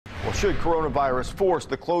Well, should coronavirus force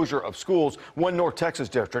the closure of schools, one North Texas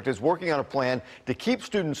district is working on a plan to keep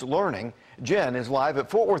students learning. Jen is live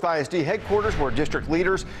at Fort Worth ISD headquarters, where district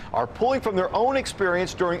leaders are pulling from their own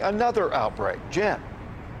experience during another outbreak. Jen.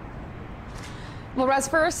 Well, Russ,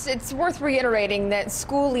 first, it's worth reiterating that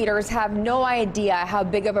school leaders have no idea how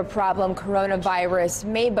big of a problem coronavirus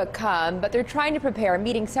may become, but they're trying to prepare,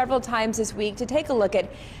 meeting several times this week to take a look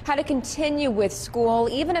at how to continue with school,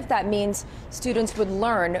 even if that means students would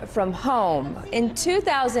learn from home. In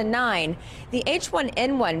 2009, the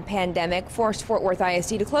H1N1 pandemic forced Fort Worth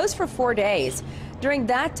ISD to close for 4 days. During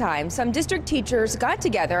that time, some district teachers got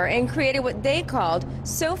together and created what they called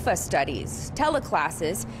SOFA studies,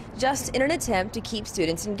 teleclasses, just in an attempt to keep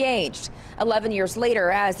students engaged. 11 years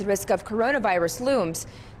later, as the risk of coronavirus looms,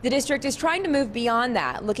 the district is trying to move beyond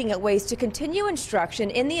that, looking at ways to continue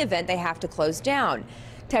instruction in the event they have to close down.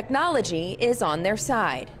 Technology is on their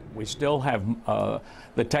side. We still have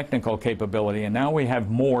the technical capability, and now we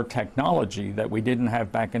have more technology that we didn't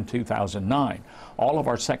have back in 2009. All of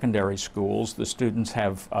our secondary schools, the students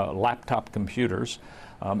have laptop computers,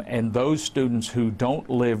 and those students who don't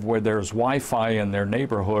live where there's Wi-Fi in their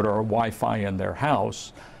neighborhood or Wi-Fi in their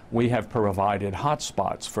house, we have provided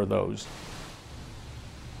hotspots for those.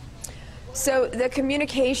 So the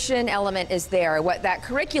communication element is there, what that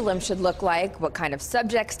curriculum should look like, what kind of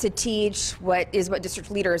subjects to teach, what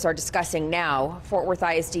district leaders are discussing now. Fort Worth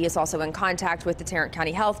ISD is also in contact with the Tarrant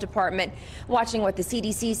County Health Department, watching what the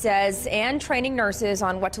CDC says and training nurses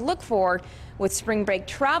on what to look for with spring break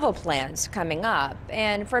travel plans coming up.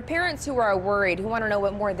 And for parents who are worried, who want to know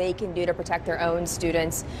what more they can do to protect their own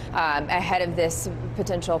students ahead of this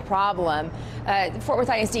potential problem, Fort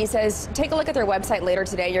Worth ISD says take a look at their website later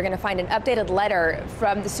today. You're going to find an updated letter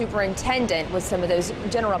from the superintendent with some of those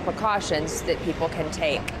general precautions that people can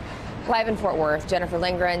take. Live in Fort Worth, Jennifer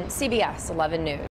Lindgren, CBS 11 News.